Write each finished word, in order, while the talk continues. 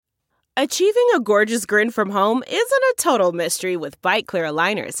Achieving a gorgeous grin from home isn't a total mystery with Byte Clear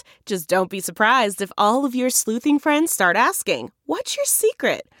aligners. Just don't be surprised if all of your sleuthing friends start asking, "What's your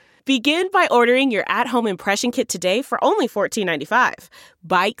secret?" Begin by ordering your at-home impression kit today for only $14.95.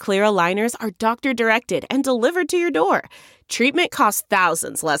 Byte Clear aligners are doctor-directed and delivered to your door. Treatment costs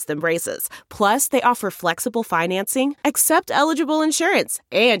thousands less than braces. Plus, they offer flexible financing, accept eligible insurance,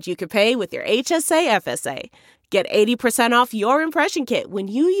 and you can pay with your HSA FSA. Get 80% off your impression kit when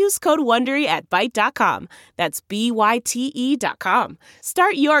you use code WONDERY at Byte.com. That's BYTE.com.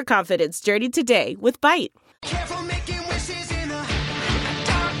 Start your confidence journey today with Byte. Careful making wishes in the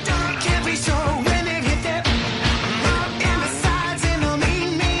dark, dark, can't be so when it hit that mark and the sides in the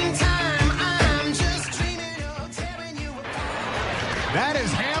meantime, I'm just dreaming of tearing you apart. That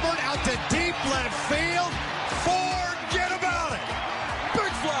is hammered out to deep left field. Forget about it.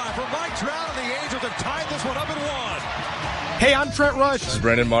 Big fly from Mike Trout, and the Angels have tied this one up at 1. Hey, I'm Trent Rush. This is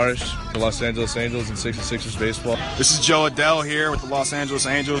Brandon Marsh, the Los Angeles Angels and 66ers baseball. This is Joe Adele here with the Los Angeles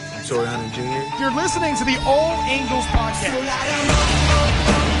Angels. I'm Torrey Hunter Jr. You're listening to the All Angels podcast.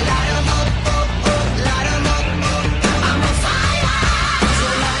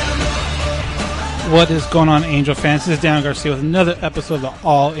 What is going on, Angel fans? This is Dan Garcia with another episode of the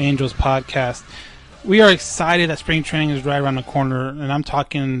All Angels podcast. We are excited that spring training is right around the corner, and I'm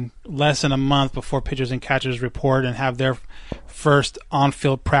talking less than a month before pitchers and catchers report and have their first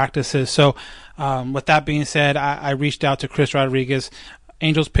on-field practices. So with that being said, I reached out to Chris Rodriguez,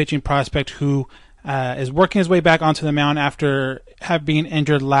 Angels pitching prospect who is working his way back onto the mound after being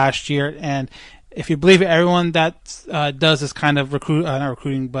injured last year. And if you believe it, everyone that does this kind of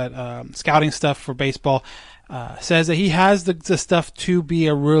scouting stuff for baseball says that he has the stuff to be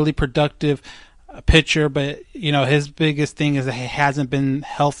a really productive pitcher, but his biggest thing is that he hasn't been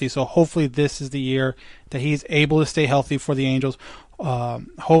healthy. So hopefully this is the year that he's able to stay healthy for the Angels.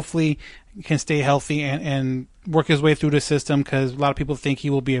 Hopefully he can stay healthy and work his way through the system, because a lot of people think he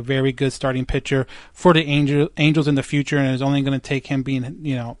will be a very good starting pitcher for the Angels in the future, and it's only going to take him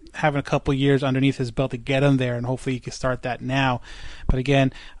having a couple years underneath his belt to get him there, and hopefully he can start that now. But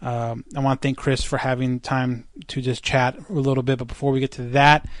again, I want to thank Chris for having time to just chat a little bit. But before we get to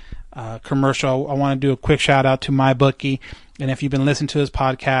that commercial, I want to do a quick shout out to MyBookie. And if you've been listening to this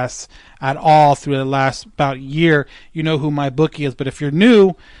podcast at all through the last about year, you know who MyBookie is. But if you're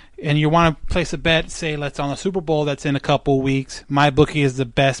new and you want to place a bet, say let's on the Super Bowl that's in a couple weeks, MyBookie is the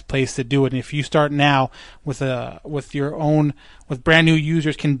best place to do it. And if you start now with brand new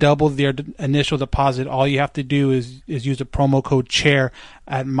users can double their initial deposit, all you have to do is use the promo code CHAIR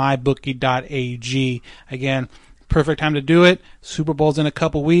at mybookie.ag. Again, perfect time to do it. Super Bowl's in a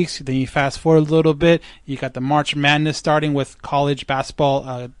couple weeks. Then you fast forward a little bit. You got the March Madness starting with college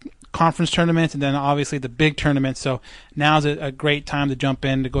basketball conference tournaments, and then obviously the big tournaments. So now's a great time to jump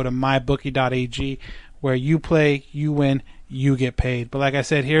in, to go to mybookie.ag, where you play, you win, you get paid. But like I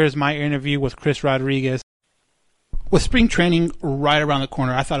said, here is my interview with Chris Rodriguez. With spring training right around the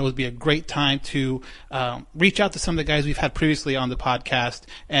corner, I thought it would be a great time to reach out to some of the guys we've had previously on the podcast.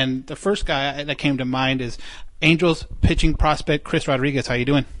 And the first guy that came to mind is Angels pitching prospect Chris Rodriguez. How you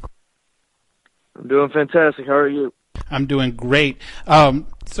doing? I'm doing fantastic. How are you? I'm doing great.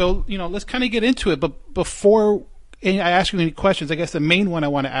 So let's kind of get into it. But before I ask you any questions, I guess the main one I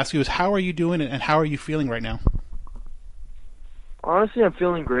want to ask you is, how are you doing and how are you feeling right now? Honestly, I'm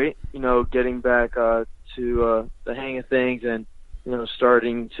feeling great. Getting back to the hang of things, and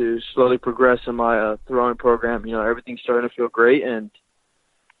starting to slowly progress in my throwing program. Everything's starting to feel great, and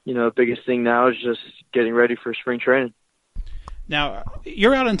the biggest thing now is just getting ready for spring training. Now,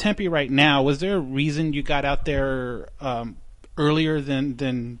 you're out in Tempe right now. Was there a reason you got out there earlier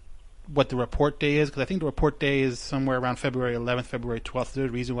than what the report day is? Because I think the report day is somewhere around February 11th, February 12th. Is there a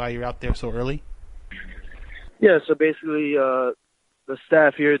reason why you're out there so early? Yeah, so basically the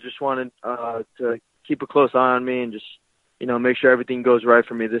staff here just wanted to keep a close eye on me and just, make sure everything goes right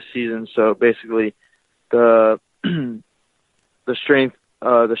for me this season. So basically the strength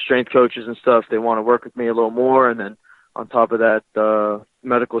coaches and stuff, they want to work with me a little more, and then on top of that, the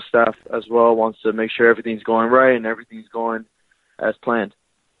medical staff as well wants to make sure everything's going right and everything's going as planned.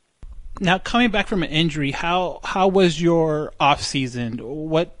 Now, coming back from an injury, how was your off season?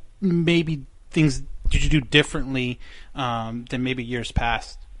 What maybe things did you do differently than maybe years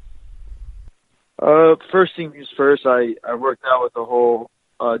past? First things first, I worked out with a whole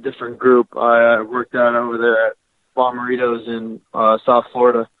different group. I worked out over there at Bomeritos in South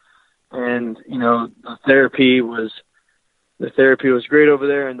Florida, and the therapy was great over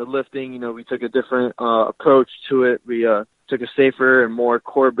there, and the lifting, we took a different approach to it. We took a safer and more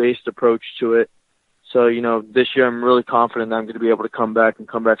core-based approach to it. So, this year I'm really confident that I'm going to be able to come back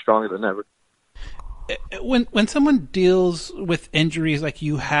stronger than ever. When someone deals with injuries like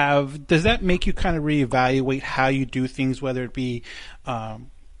you have, does that make you kind of reevaluate how you do things, whether it be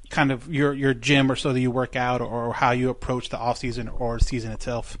kind of your gym or so that you work out, or how you approach the off season or season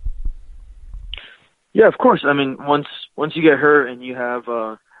itself? Yeah, of course. I mean, once you get hurt and you have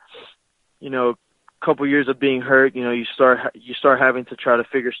a couple years of being hurt, you start having to try to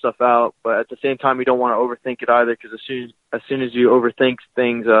figure stuff out. But at the same time, you don't want to overthink it either, because as soon as you overthink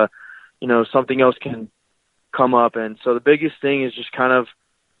things, something else can come up. And so the biggest thing is just kind of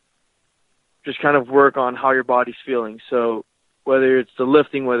work on how your body's feeling. So whether it's the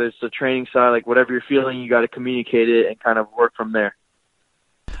lifting, whether it's the training side, like whatever you're feeling, you got to communicate it and kind of work from there.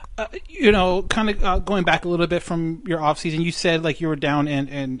 Going back a little bit from your off season, you said like you were down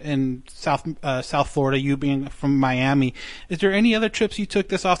in South Florida, you being from Miami. Is there any other trips you took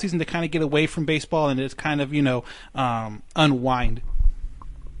this off season to kind of get away from baseball and just kind of unwind?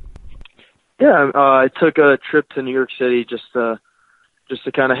 Yeah, I took a trip to New York City just to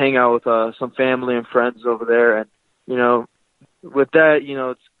kind of hang out with some family and friends over there. And with that,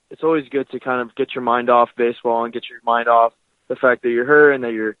 it's always good to kind of get your mind off baseball and get your mind off the fact that you're hurt and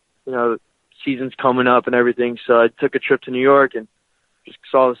that you're season's coming up and everything. So I took a trip to New York and just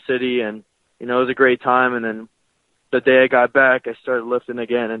saw the city, and it was a great time. And then the day I got back, I started lifting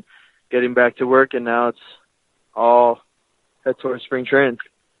again and getting back to work, and now it's all head towards spring training.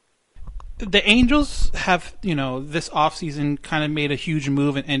 The Angels have, this offseason kind of made a huge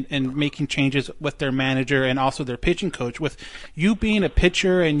move and making changes with their manager and also their pitching coach. With you being a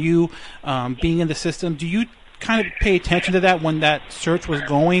pitcher and you being in the system, do you kind of pay attention to that when that search was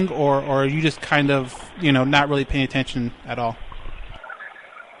going, or are you just kind of, not really paying attention at all?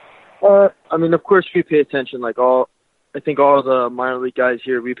 I mean, of course we pay attention. I think all the minor league guys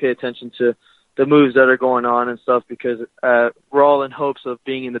here, we pay attention to the moves that are going on and stuff, because we're all in hopes of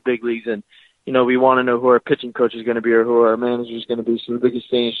being in the big leagues, and we want to know who our pitching coach is going to be or who our manager is going to be. So the biggest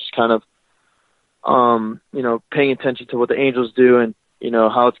thing is just kind of paying attention to what the Angels do and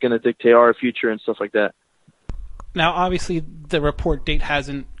how it's going to dictate our future and stuff like that. Now, obviously, the report date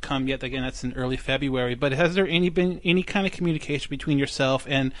hasn't come yet. Again, that's in early February. But has there been any kind of communication between yourself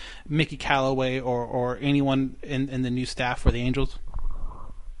and Mickey Callaway or anyone in the new staff for the Angels?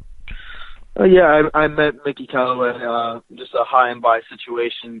 Yeah, I met Mickey Callaway. Just a high and by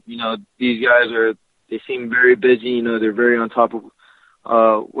situation. These guys they seem very busy. They're very on top of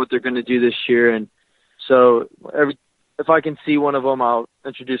what they're going to do this year. And so if I can see one of them, I'll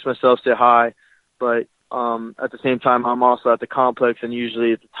introduce myself, say hi. But at the same time, I'm also at the complex, and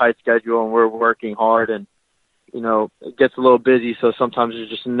usually it's a tight schedule, and we're working hard, and it gets a little busy. So sometimes there's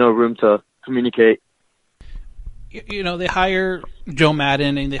just no room to communicate. They hire Joe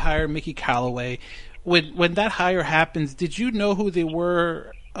Madden and they hire Mickey Callaway. When that hire happens, did you know who they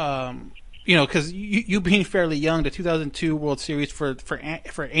were? Because you being fairly young, the 2002 World Series for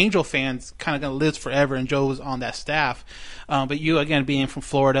Angel fans kind of going to live forever, and Joe was on that staff. But you, again, being from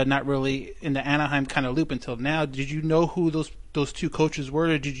Florida, not really in the Anaheim kind of loop until now, did you know who those two coaches were,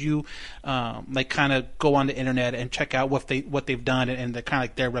 or did you kind of go on the internet and check out what they've done and the kind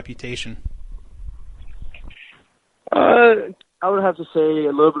of their reputation? I would have to say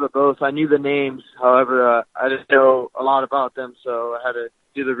a little bit of both. I knew the names, however, I didn't know a lot about them, so I had to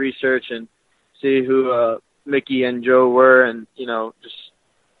do the research and see who Mickey and Joe were, and just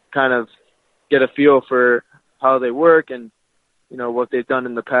kind of get a feel for how they work and what they've done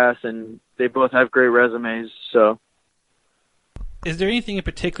in the past. And they both have great resumes. So, is there anything in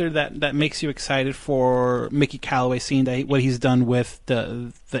particular that makes you excited for Mickey Callaway, seeing what he's done with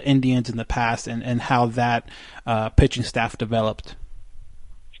the Indians in the past and how that pitching staff developed?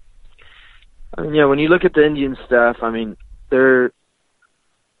 I mean, when you look at the Indian staff, I mean, they're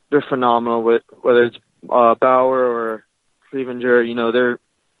phenomenal. Whether it's Bauer or Clevenger, they're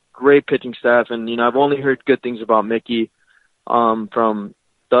great pitching staff. And I've only heard good things about Mickey from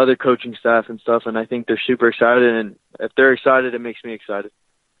the other coaching staff and stuff, and I think they're super excited. And if they're excited, it makes me excited.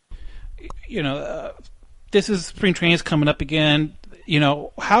 This is spring training is coming up again.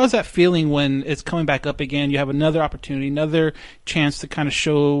 How is that feeling when it's coming back up again? You have another opportunity, another chance to kind of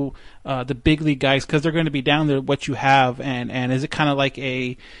show the big league guys, because they're going to be down there, what you have. And is it kind of like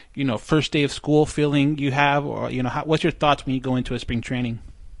a, first day of school feeling you have, or, what's your thoughts when you go into a spring training?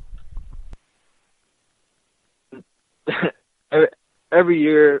 Every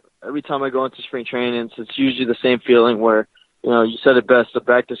year, every time I go into spring training, it's usually the same feeling where, you said it best, the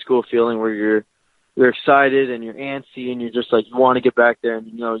back to school feeling where you're excited and you're antsy and you're just like, you want to get back there and,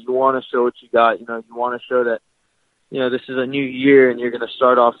 you want to show what you got. You want to show that, this is a new year and you're going to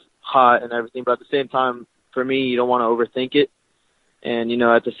start off hot and everything, but at the same time, for me, you don't want to overthink it. And,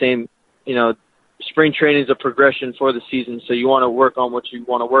 at the same, spring training is a progression for the season, so you want to work on what you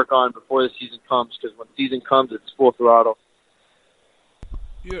want to work on before the season comes, because when season comes, it's full throttle.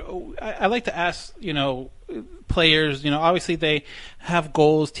 I like to ask, players, obviously they have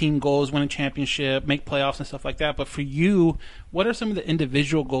goals, team goals, win a championship, make playoffs and stuff like that. But for you, what are some of the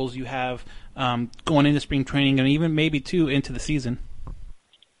individual goals you have going into spring training and even maybe too into the season?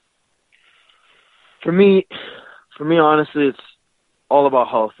 For me, honestly, it's all about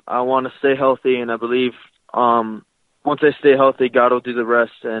health. I want to stay healthy, and I believe once I stay healthy, God will do the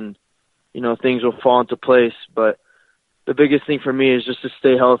rest, and things will fall into place. But the biggest thing for me is just to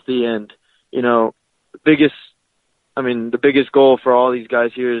stay healthy, and the biggest goal for all these guys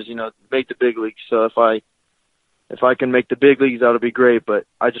here is make the big leagues. So if I can make the big leagues, that'll be great. But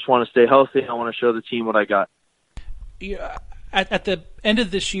I just want to stay healthy. I want to show the team what I got. Yeah. At the end of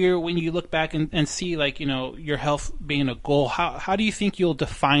this year, when you look back and see your health being a goal, how do you think you'll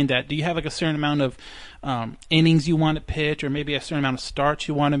define that? Do you have a certain amount of innings you want to pitch, or maybe a certain amount of starts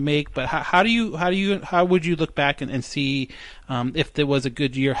you want to make? But how would you look back and see if there was a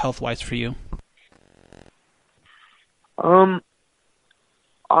good year health wise for you? Honestly,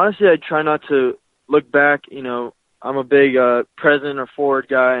 I try not to look back. I'm a big present or forward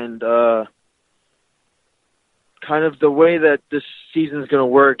guy, and kind of the way that this season is going to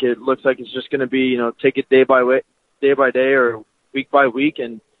work, it looks like it's just going to be, take it day by day or week by week,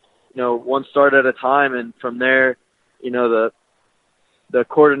 and one start at a time. And from there, the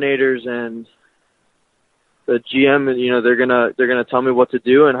coordinators and the GM, they're gonna tell me what to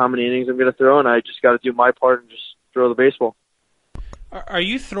do and how many innings I'm going to throw, and I just got to do my part and just throw the baseball. Are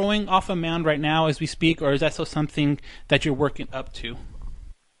you throwing off a mound right now as we speak, or is that still something that you're working up to?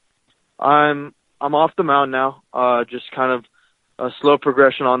 I'm off the mound now, just kind of a slow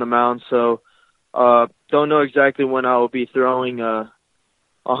progression on the mound. So don't know exactly when I will be throwing 100%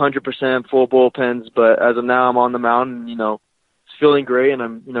 full bullpens, but as of now, I'm on the mound, and, it's feeling great, and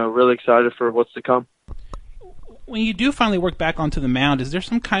I'm, really excited for what's to come. When you do finally work back onto the mound, is there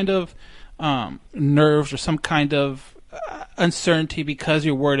some kind of nerves or some kind of uncertainty because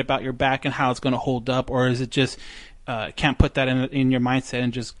you're worried about your back and how it's going to hold up, or is it just can't put that in your mindset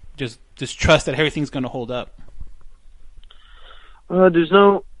and just trust that everything's going to hold up? I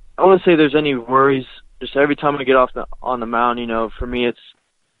wouldn't say there's any worries. Just every time I get on the mound, for me it's,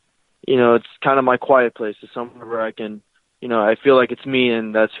 it's kind of my quiet place. It's somewhere where I can, I feel like it's me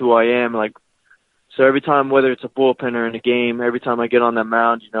and that's who I am. So every time, whether it's a bullpen or in a game, every time I get on that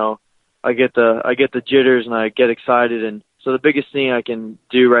mound, I get the jitters and I get excited. And so the biggest thing I can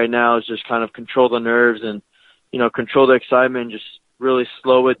do right now is just kind of control the nerves and, control the excitement, just really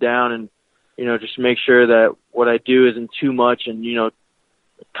slow it down, and just make sure that what I do isn't too much, and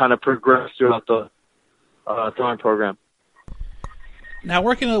kind of progress throughout the throwing program. Now,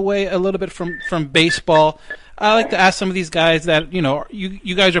 working away a little bit from baseball, I like to ask some of these guys that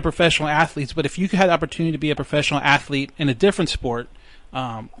you guys are professional athletes, but if you had the opportunity to be a professional athlete in a different sport,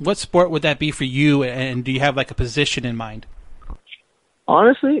 what sport would that be for you, and do you have a position in mind?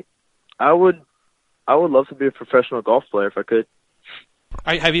 Honestly, I would love to be a professional golf player if I could.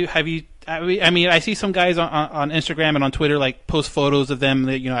 Have you? I mean, I see some guys on Instagram and on Twitter post photos of them,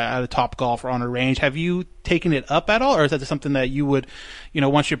 at a Top Golf or on a range. Have you taken it up at all, or is that just something that you would,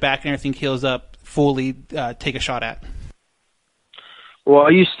 once your back and everything heals up fully, take a shot at? Well, I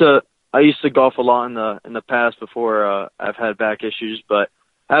used to golf a lot in the past before I've had back issues, but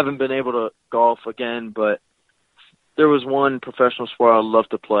I haven't been able to golf again. But there was one professional sport I'd love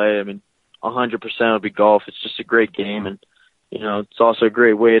to play. 100% would be golf. It's just a great game, and it's also a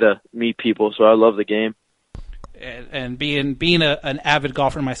great way to meet people, so I love the game. And being an avid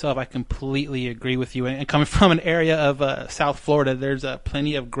golfer myself, I completely agree with you. And coming from an area of South Florida, there's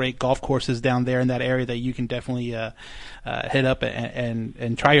plenty of great golf courses down there in that area that you can definitely hit up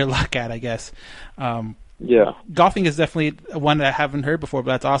and try your luck at, I guess. Yeah. Golfing is definitely one that I haven't heard before,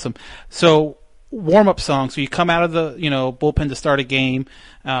 but that's awesome. So warm-up song. So you come out of the bullpen to start a game,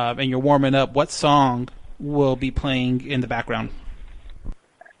 and you're warming up. What song will be playing in the background?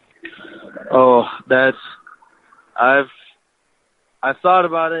 Oh, I've thought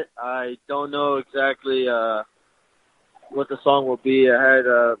about it. I don't know exactly what the song will be. I had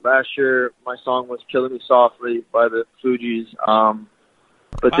last year my song was "Killing Me Softly" by the Fugees.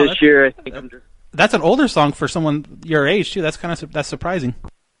 But this year I think that's an older song for someone your age too. That's surprising.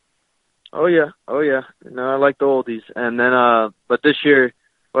 Oh yeah. I like the oldies. And then but this year,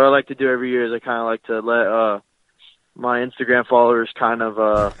 what I like to do every year is I kind of like to let my Instagram followers kind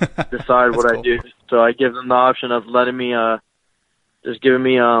of decide what cool. I do. So I give them the option of letting me just giving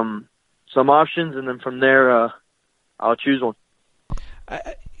me some options, and then from there I'll choose one.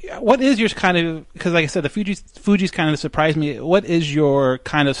 What is your kind of, because like I said, the Fugees kind of surprised me. What is your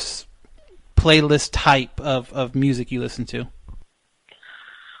kind of playlist type of music you listen to?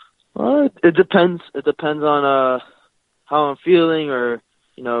 It depends. It depends on how I'm feeling, or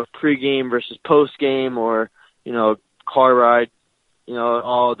pregame versus postgame, or car ride. It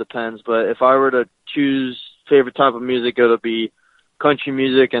all depends. But if I were to choose favorite type of music, it'll be country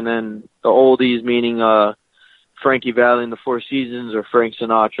music, and then the oldies, meaning Frankie Valli and the Four Seasons, or Frank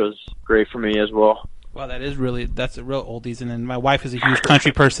Sinatra's great for me as well. Well, that's a real oldies. And then my wife is a huge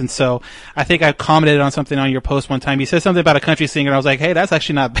country person, so I think I commented on something on your post one time. You said something about a country singer, and I was like, hey, that's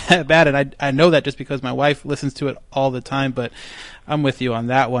actually not bad. And I know that just because my wife listens to it all the time, but I'm with you on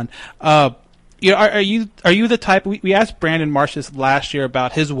that one. Are you the type, we asked Brandon Marsh this last year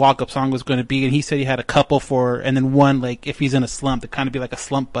about his walk-up song was going to be, and he said he had a couple and then one, like, if he's in a slump, to kind of be like a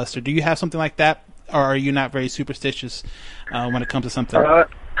slump buster. Do you have something like that? Or are you not very superstitious when it comes to something?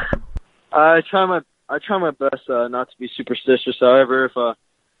 I try my best not to be superstitious. However,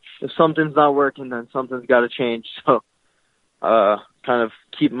 if something's not working, then something's got to change. So, kind of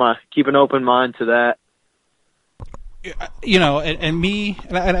keep an open mind to that. I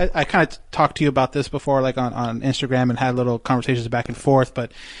kind of talked to you about this before, like on Instagram, and had little conversations back and forth.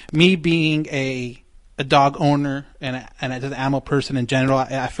 But me being a dog owner and just an animal person in general,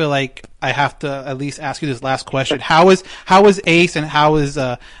 I feel like I have to at least ask you this last question: How is Ace, and how's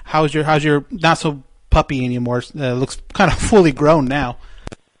your not so puppy anymore? Looks kind of fully grown now.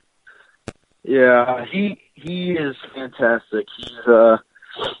 Yeah, he is fantastic. He's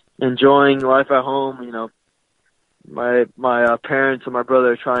enjoying life at home. My parents and my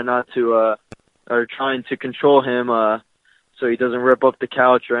brother are trying to control him so he doesn't rip up the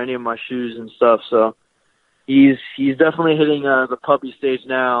couch or any of my shoes and stuff. So he's definitely hitting the puppy stage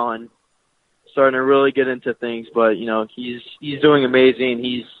now and starting to really get into things. But he's doing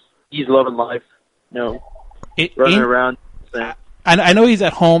amazing. He's loving life. Running around. I know he's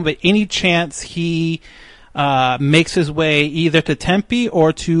at home, but any chance he makes his way either to Tempe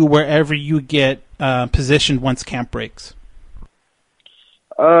or to wherever you get positioned once camp breaks?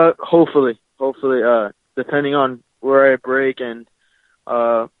 Hopefully, depending on where I break and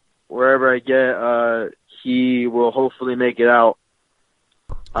wherever I get, he will hopefully make it out.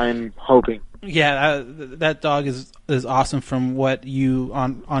 I'm hoping. Yeah, that dog is awesome from what you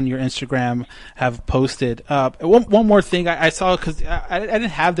on your Instagram have posted. One more thing I saw, because I didn't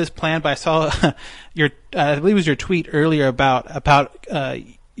have this planned, but I saw your I believe it was your tweet earlier about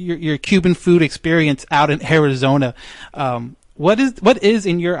your Cuban food experience out in Arizona. What is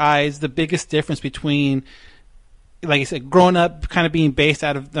in your eyes the biggest difference between, like you said, growing up kind of being based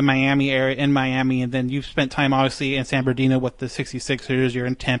out of the Miami area, in Miami, and then you've spent time obviously in San Bernardino with the 66ers, you're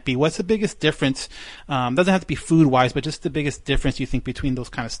in Tempe. What's the biggest difference? Doesn't have to be food-wise, but just the biggest difference you think between those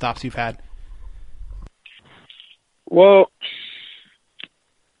kind of stops you've had? Well,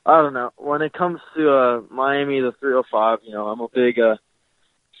 I don't know. When it comes to Miami, the 305,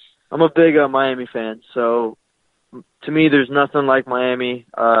 I'm a big Miami fan. So to me, there's nothing like Miami.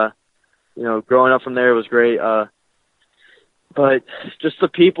 Growing up from there was great. But just the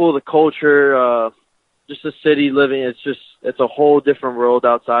people, the culture, just the city living, it's a whole different world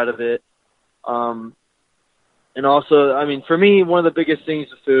outside of it. And also, I mean, for me, one of the biggest things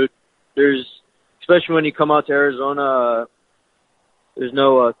is food. Especially when you come out to Arizona, there's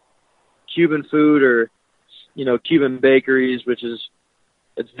no Cuban food or, Cuban bakeries,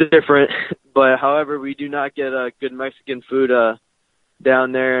 it's different. But however, we do not get good Mexican food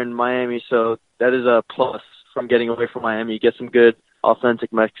down there in Miami, so that is a plus from getting away from Miami. You get some good,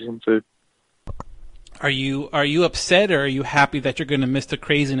 authentic Mexican food. Are you upset, or are you happy that you're going to miss the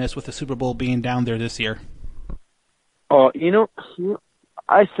craziness with the Super Bowl being down there this year? Oh,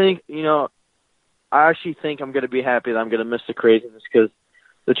 I think, I actually think I'm going to be happy that I'm going to miss the craziness, because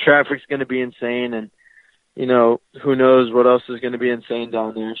the traffic's going to be insane, and, who knows what else is going to be insane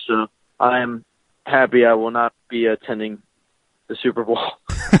down there. So I'm happy I will not be attending the Super Bowl.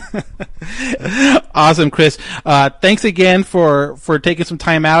 Awesome, Chris. Thanks again for taking some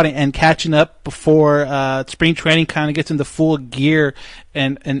time out and catching up before spring training kind of gets into full gear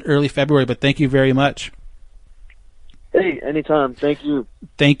in early February. But thank you very much. Hey, anytime. Thank you.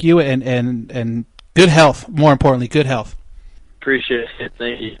 Thank you, and good health. More importantly, good health. Appreciate it.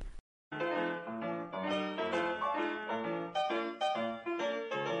 Thank you.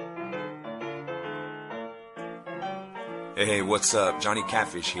 Hey, what's up? Johnny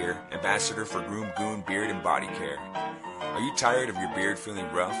Catfish here, ambassador for Groom Goon Beard and Body Care. Are you tired of your beard feeling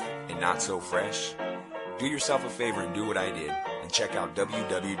rough and not so fresh? Do yourself a favor and do what I did and and check out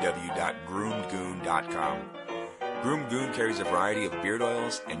www.groomedgoon.com. Groom Goon carries a variety of beard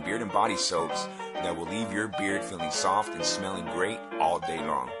oils and beard and body soaps that will leave your beard feeling soft and smelling great all day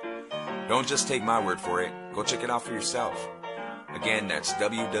long. Don't just take my word for it, go check it out for yourself. Again, that's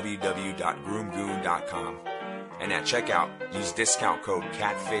www.groomedgoon.com. And at checkout, use discount code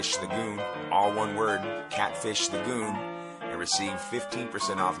CATFISHTHEGOON, all one word, CATFISHTHEGOON, and receive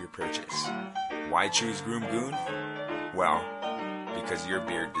 15% off your purchase. Why choose Groom Goon? Well, because your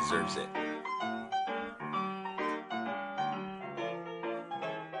beard deserves it.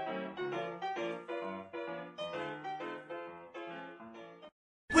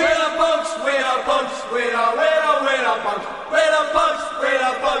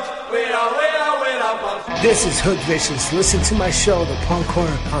 This is Hood Vicious. Listen to my show, The Punk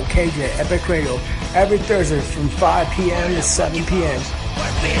Corner, on KJ Epic Radio, every Thursday from 5 p.m. to 7 p.m.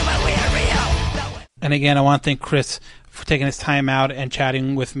 And again, I want to thank Chris for taking his time out and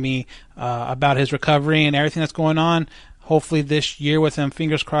chatting with me about his recovery and everything that's going on. Hopefully this year with him,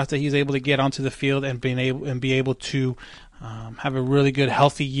 fingers crossed that he's able to get onto the field and be able to have a really good,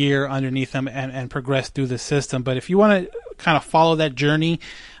 healthy year underneath him and progress through the system. But if you want to kind of follow that journey,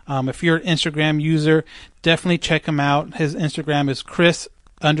 if you're an Instagram user, definitely check him out. His Instagram is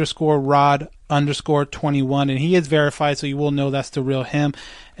Chris_Rod_21, and he is verified, so you will know that's the real him.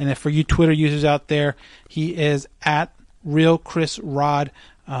 And if for you Twitter users out there, he is at RealChrisRod.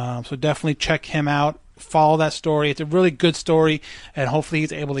 So definitely check him out. Follow that story. It's a really good story, and hopefully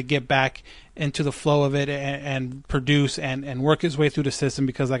he's able to get back into the flow of it and produce and work his way through the system,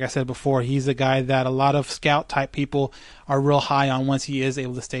 because like I said before, he's a guy that a lot of scout type people are real high on once he is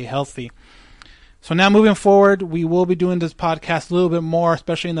able to stay healthy. So now moving forward, we will be doing this podcast a little bit more,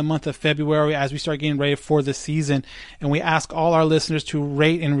 especially in the month of February as we start getting ready for the season. And we ask all our listeners to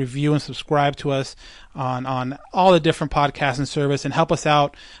rate and review and subscribe to us on all the different podcasting service and help us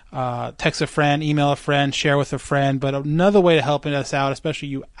out. Text a friend, email a friend, share with a friend. But another way to help us out, especially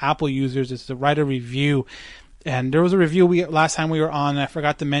you Apple users, is to write a review. And there was a review last time we were on, and I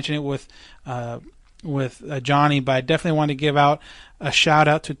forgot to mention it with Johnny, but I definitely want to give out a shout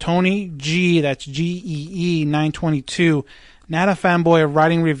out to Tony G, that's GEE 922. Not a fanboy of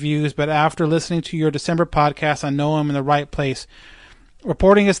writing reviews, but after listening to your December podcast, I know I'm in the right place.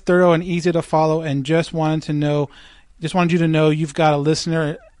 Reporting is thorough and easy to follow, and just wanted you to know you've got a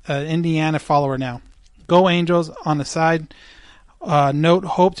listener, Indiana follower now. Go Angels. On the side note,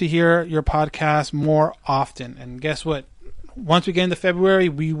 hope to hear your podcast more often. And guess what? Once we get into February,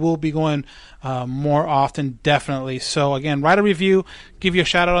 we will be going more often, definitely. So again, write a review, give you a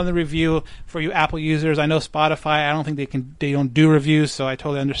shout out on the review. For you Apple users, I know Spotify, I don't think they don't do reviews, so I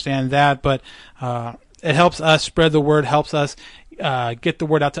totally understand that. But it helps us spread the word, helps us get the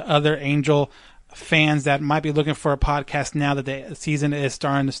word out to other Angel fans that might be looking for a podcast now that the season is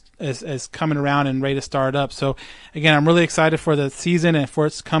is coming around and ready to start up. So again, I'm really excited for the season and for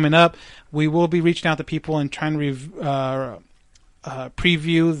it's coming up. We will be reaching out to people and trying to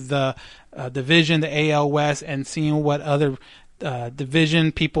preview the division, the AL West, and seeing what other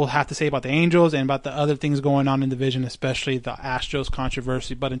division people have to say about the Angels and about the other things going on in the division, especially the Astros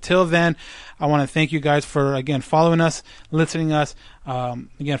controversy. But until then, I want to thank you guys for, again, following us, listening to us.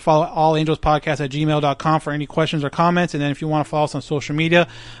 Again, follow allangelspodcast@gmail.com for any questions or comments. And then if you want to follow us on social media,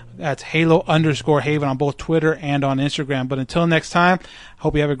 that's Halo_Haven on both Twitter and on Instagram. But until next time,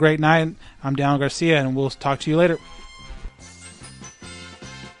 hope you have a great night. I'm Dallin Garcia, and we'll talk to you later.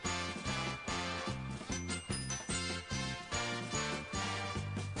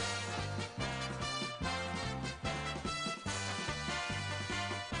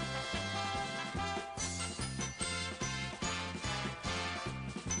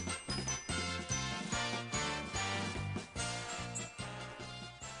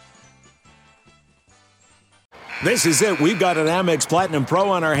 This is it. We've got an Amex Platinum Pro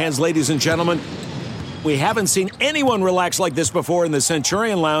on our hands, ladies and gentlemen. We haven't seen anyone relax like this before in the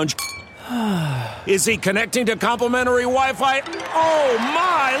Centurion Lounge. Is he connecting to complimentary Wi-Fi? Oh,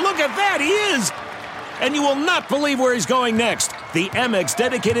 my! Look at that! He is! And you will not believe where he's going next. The Amex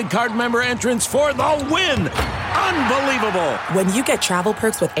dedicated card member entrance for the win! Unbelievable! When you get travel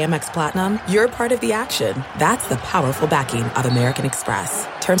perks with Amex Platinum, you're part of the action. That's the powerful backing of American Express.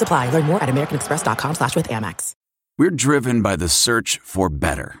 Terms apply. Learn more at americanexpress.com/withAmex. We're driven by the search for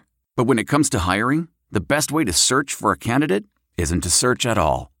better. But when it comes to hiring, the best way to search for a candidate isn't to search at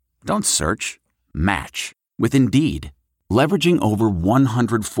all. Don't search. Match. With Indeed. Leveraging over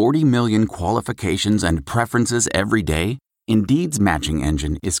 140 million qualifications and preferences every day, Indeed's matching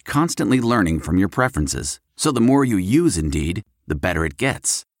engine is constantly learning from your preferences. So the more you use Indeed, the better it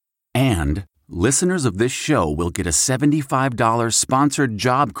gets. And listeners of this show will get a $75 sponsored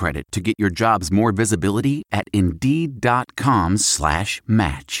job credit to get your jobs more visibility at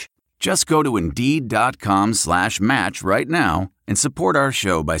Indeed.com/match. Just go to Indeed.com/match right now and support our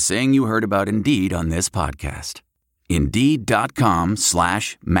show by saying you heard about Indeed on this podcast.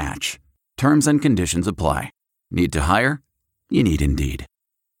 Indeed.com/match. Terms and conditions apply. Need to hire? You need Indeed.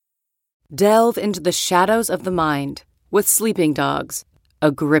 Delve into the shadows of the mind with Sleeping Dogs,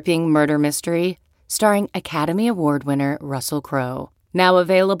 a gripping murder mystery starring Academy Award winner Russell Crowe. Now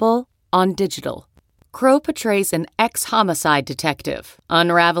available on digital. Crowe portrays an ex-homicide detective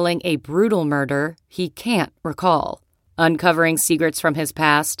unraveling a brutal murder he can't recall. Uncovering secrets from his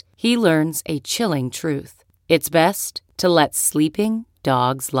past, he learns a chilling truth. It's best to let sleeping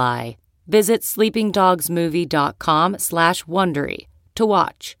dogs lie. Visit sleepingdogsmovie.com/Wondery to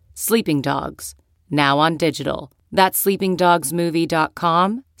watch Sleeping Dogs, now on digital. That's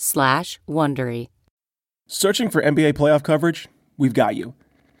sleepingdogsmovie.com/Wondery. Searching for NBA playoff coverage? We've got you.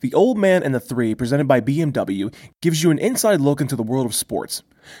 The Old Man and the Three, presented by BMW, gives you an inside look into the world of sports.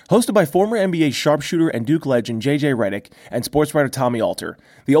 Hosted by former NBA sharpshooter and Duke legend J.J. Redick and sports writer Tommy Alter,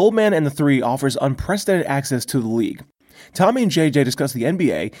 The Old Man and the Three offers unprecedented access to the league. Tommy and JJ discuss the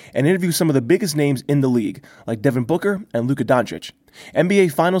NBA and interview some of the biggest names in the league, like Devin Booker and Luka Doncic.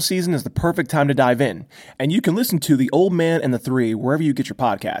 NBA final season is the perfect time to dive in, and you can listen to The Old Man and the Three wherever you get your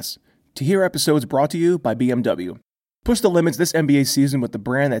podcasts. To hear episodes brought to you by BMW. Push the limits this NBA season with the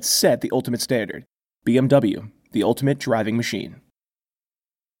brand that set the ultimate standard. BMW, the ultimate driving machine.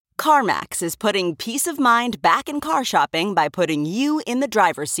 CarMax is putting peace of mind back in car shopping by putting you in the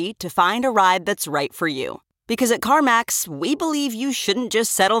driver's seat to find a ride that's right for you. Because at CarMax, we believe you shouldn't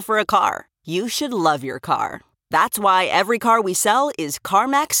just settle for a car. You should love your car. That's why every car we sell is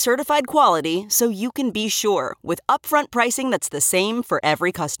CarMax certified quality, so you can be sure with upfront pricing that's the same for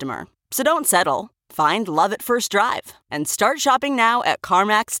every customer. So don't settle. Find love at first drive and start shopping now at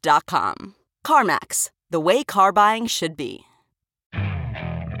CarMax.com. CarMax, the way car buying should be.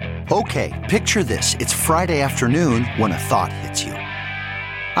 Okay, picture this. It's Friday afternoon when a thought hits you.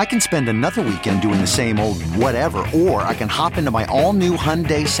 I can spend another weekend doing the same old whatever, or I can hop into my all-new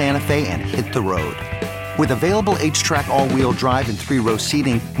Hyundai Santa Fe and hit the road. With available H-Track all-wheel drive and 3-row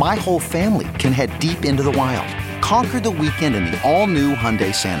seating, my whole family can head deep into the wild. Conquer the weekend in the all-new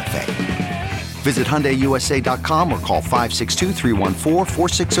Hyundai Santa Fe. Visit HyundaiUSA.com or call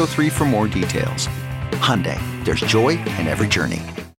 562-314-4603 for more details. Hyundai, there's joy in every journey.